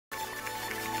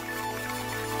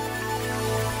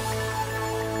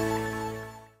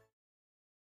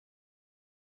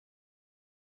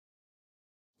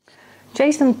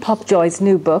Jason Pobjoy's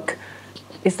new book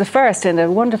is the first in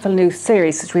a wonderful new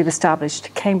series which we've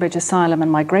established, Cambridge Asylum and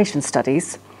Migration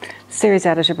Studies. Series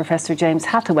editor Professor James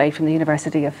Hathaway from the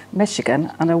University of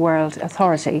Michigan and a world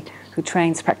authority who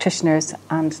trains practitioners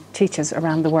and teachers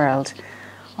around the world.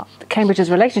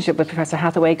 Cambridge's relationship with Professor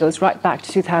Hathaway goes right back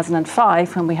to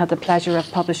 2005 when we had the pleasure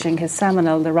of publishing his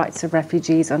seminal The Rights of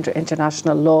Refugees Under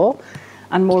International Law,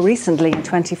 and more recently in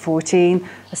 2014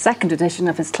 a second edition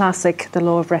of his classic The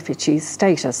Law of Refugees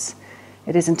Status.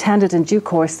 It is intended in due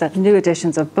course that new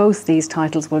editions of both these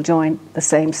titles will join the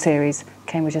same series,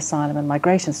 Cambridge Asylum and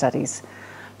Migration Studies.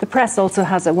 The press also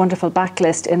has a wonderful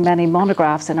backlist in many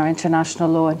monographs in our International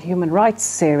Law and Human Rights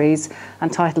series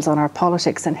and titles on our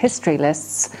politics and history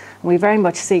lists. We very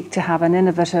much seek to have an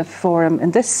innovative forum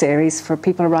in this series for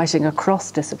people writing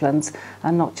across disciplines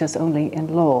and not just only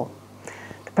in law.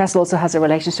 The press also has a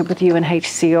relationship with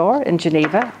UNHCR in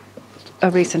Geneva. A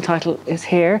recent title is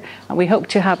here, and we hope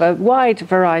to have a wide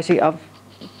variety of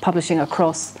publishing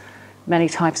across many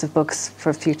types of books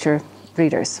for future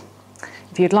readers.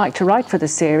 If you'd like to write for the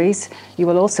series, you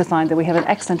will also find that we have an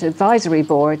excellent advisory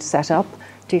board set up,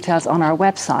 details on our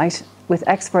website, with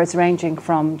experts ranging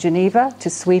from Geneva to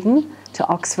Sweden to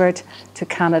Oxford to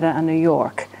Canada and New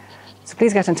York. So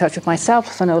please get in touch with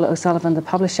myself, Finola O'Sullivan, the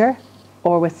publisher,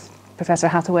 or with Professor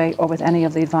Hathaway or with any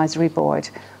of the advisory board.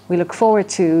 We look forward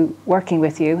to working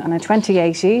with you, and in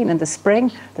 2018, in the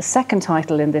spring, the second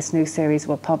title in this new series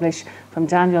will publish from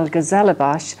Daniel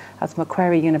Gazelabash at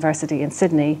Macquarie University in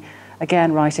Sydney,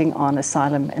 again writing on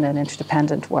asylum in an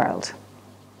interdependent world.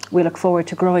 We look forward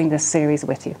to growing this series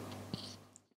with you.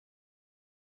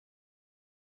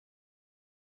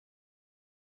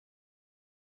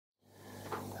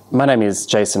 My name is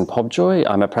Jason Pobjoy.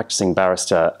 I'm a practicing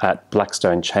barrister at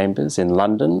Blackstone Chambers in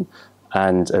London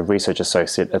and a research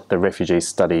associate at the Refugee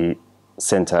Study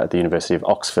Centre at the University of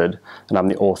Oxford, and I'm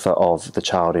the author of The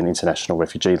Child in International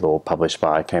Refugee Law, published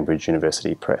by Cambridge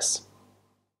University Press.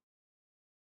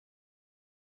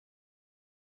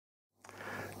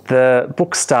 The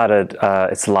book started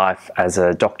its life as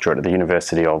a doctorate at the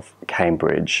University of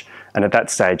Cambridge, and at that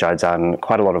stage I'd done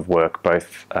quite a lot of work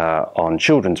both on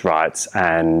children's rights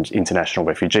and international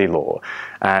refugee law.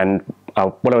 And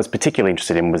what I was particularly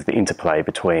interested in was the interplay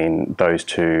between those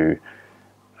two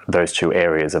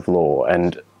areas of law.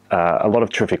 And a lot of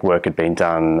terrific work had been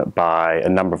done by a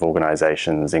number of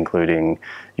organisations, including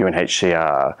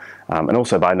UNHCR, and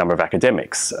also by a number of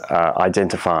academics,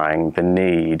 identifying the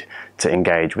need to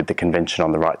engage with the Convention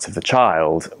on the Rights of the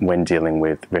Child when dealing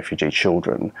with refugee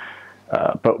children.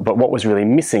 But what was really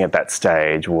missing at that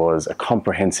stage was a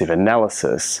comprehensive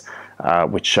analysis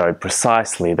which showed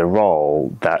precisely the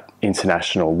role that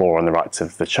international law on the rights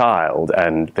of the child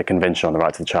and the Convention on the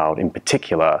Rights of the Child in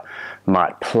particular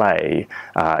might play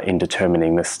in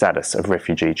determining the status of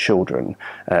refugee children.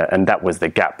 And that was the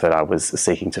gap that I was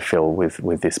seeking to fill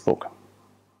with this book.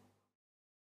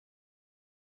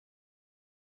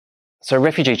 So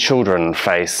refugee children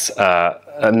face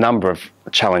a number of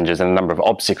challenges and a number of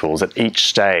obstacles at each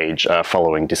stage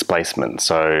following displacement.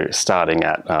 So starting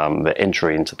at the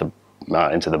entry into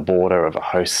the border of a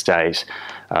host state,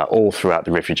 all throughout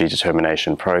the refugee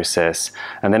determination process,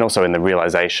 and then also in the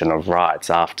realisation of rights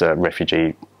after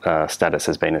refugee status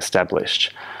has been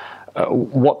established.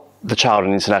 What the Child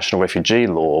in International Refugee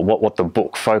Law, what the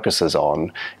book focuses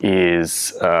on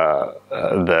is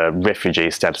the refugee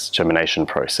status determination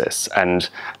process. And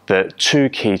the two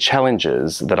key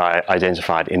challenges that I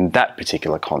identified in that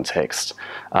particular context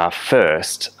are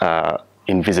first,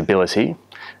 invisibility,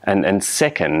 and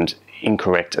second,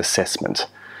 incorrect assessment.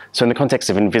 So in the context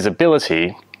of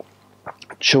invisibility,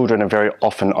 children are very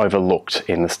often overlooked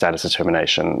in the status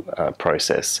determination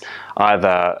process.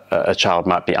 Either a child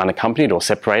might be unaccompanied or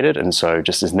separated and so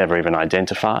just is never even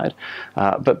identified,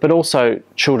 but also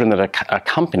children that are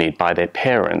accompanied by their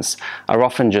parents are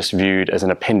often just viewed as an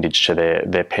appendage to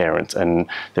their parent, and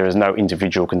there is no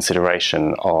individual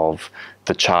consideration of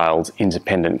the child's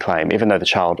independent claim, even though the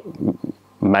child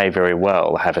may very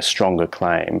well have a stronger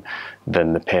claim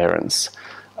than the parents.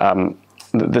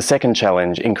 The second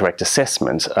challenge, incorrect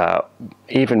assessment,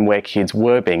 even where kids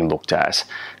were being looked at,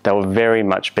 they were very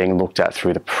much being looked at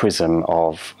through the prism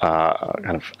of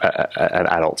an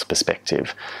adult's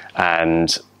perspective.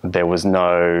 And there was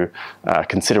no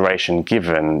consideration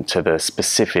given to the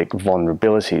specific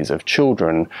vulnerabilities of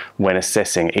children when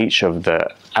assessing each of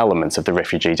the elements of the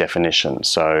refugee definition.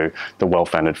 So the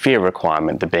well-founded fear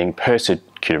requirement, the being persecuted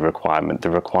requirement, the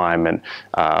requirement,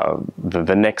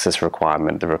 the nexus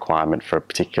requirement, the requirement for a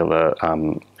particular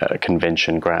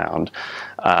convention ground.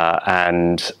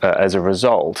 And as a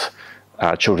result,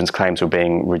 children's claims were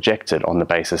being rejected on the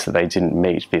basis that they didn't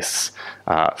meet this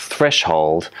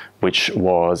threshold, which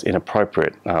was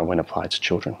inappropriate when applied to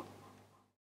children.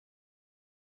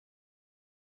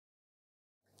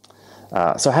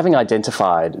 So having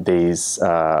identified these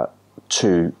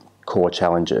two core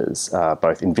challenges,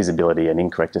 both invisibility and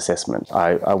incorrect assessment,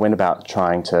 I went about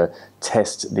trying to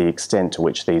test the extent to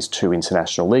which these two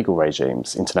international legal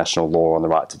regimes, international law on the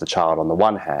rights of the child on the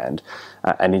one hand,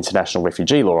 and international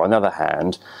refugee law on the other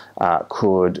hand,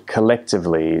 could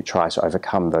collectively try to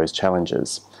overcome those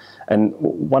challenges. And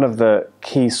one of the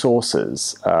key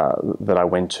sources that I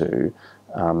went to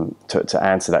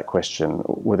answer that question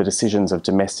were the decisions of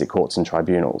domestic courts and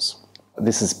tribunals.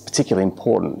 This is particularly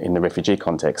important in the refugee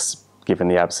context, given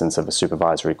the absence of a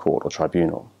supervisory court or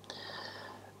tribunal.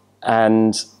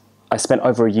 And I spent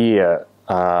over a year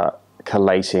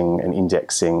collating and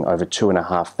indexing over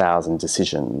 2,500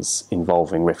 decisions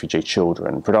involving refugee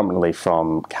children, predominantly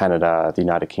from Canada, the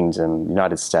United Kingdom, the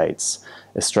United States,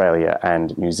 Australia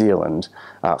and New Zealand,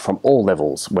 from all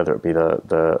levels, whether it be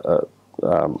the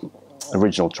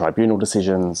original tribunal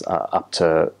decisions up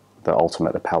to the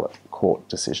ultimate appellate court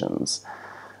decisions.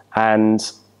 And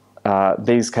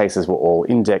these cases were all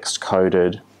indexed,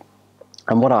 coded,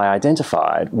 and what I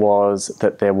identified was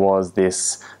that there was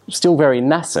this, still very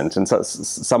nascent and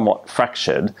somewhat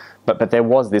fractured, but there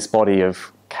was this body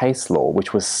of case law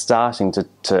which was starting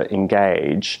to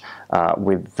engage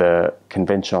with the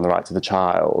Convention on the Rights of the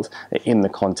Child in the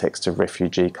context of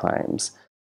refugee claims.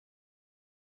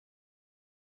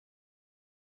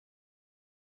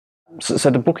 So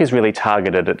the book is really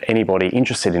targeted at anybody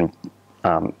interested in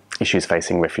issues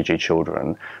facing refugee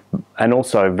children, and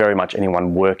also very much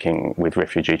anyone working with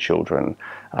refugee children.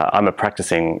 I'm a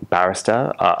practicing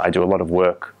barrister. I do a lot of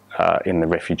work in the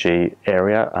refugee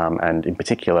area, and in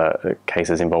particular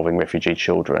cases involving refugee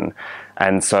children.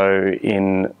 And so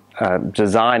in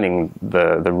designing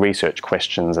the research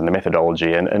questions and the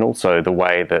methodology, and also the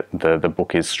way that the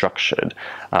book is structured,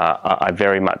 I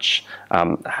very much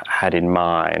had in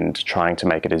mind trying to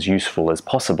make it as useful as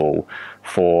possible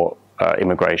for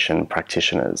immigration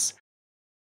practitioners.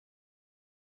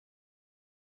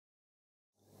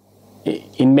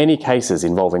 In many cases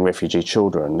involving refugee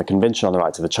children, the Convention on the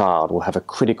Rights of the Child will have a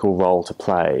critical role to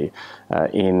play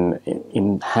in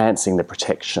enhancing the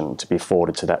protection to be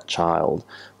afforded to that child,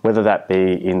 whether that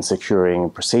be in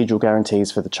securing procedural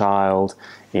guarantees for the child,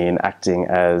 in acting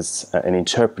as an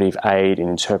interpretive aid in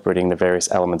interpreting the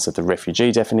various elements of the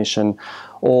refugee definition,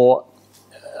 or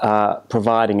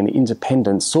providing an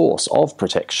independent source of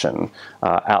protection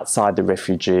outside the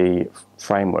refugee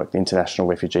framework, the International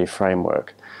Refugee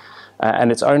Framework.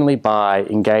 And it's only by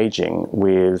engaging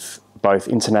with both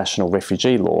international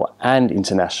refugee law and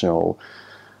international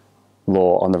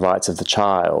law on the rights of the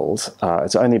child,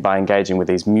 it's only by engaging with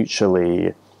these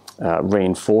mutually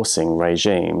reinforcing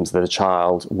regimes that a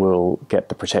child will get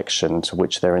the protection to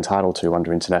which they're entitled to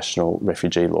under international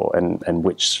refugee law, and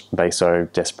which they so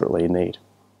desperately need.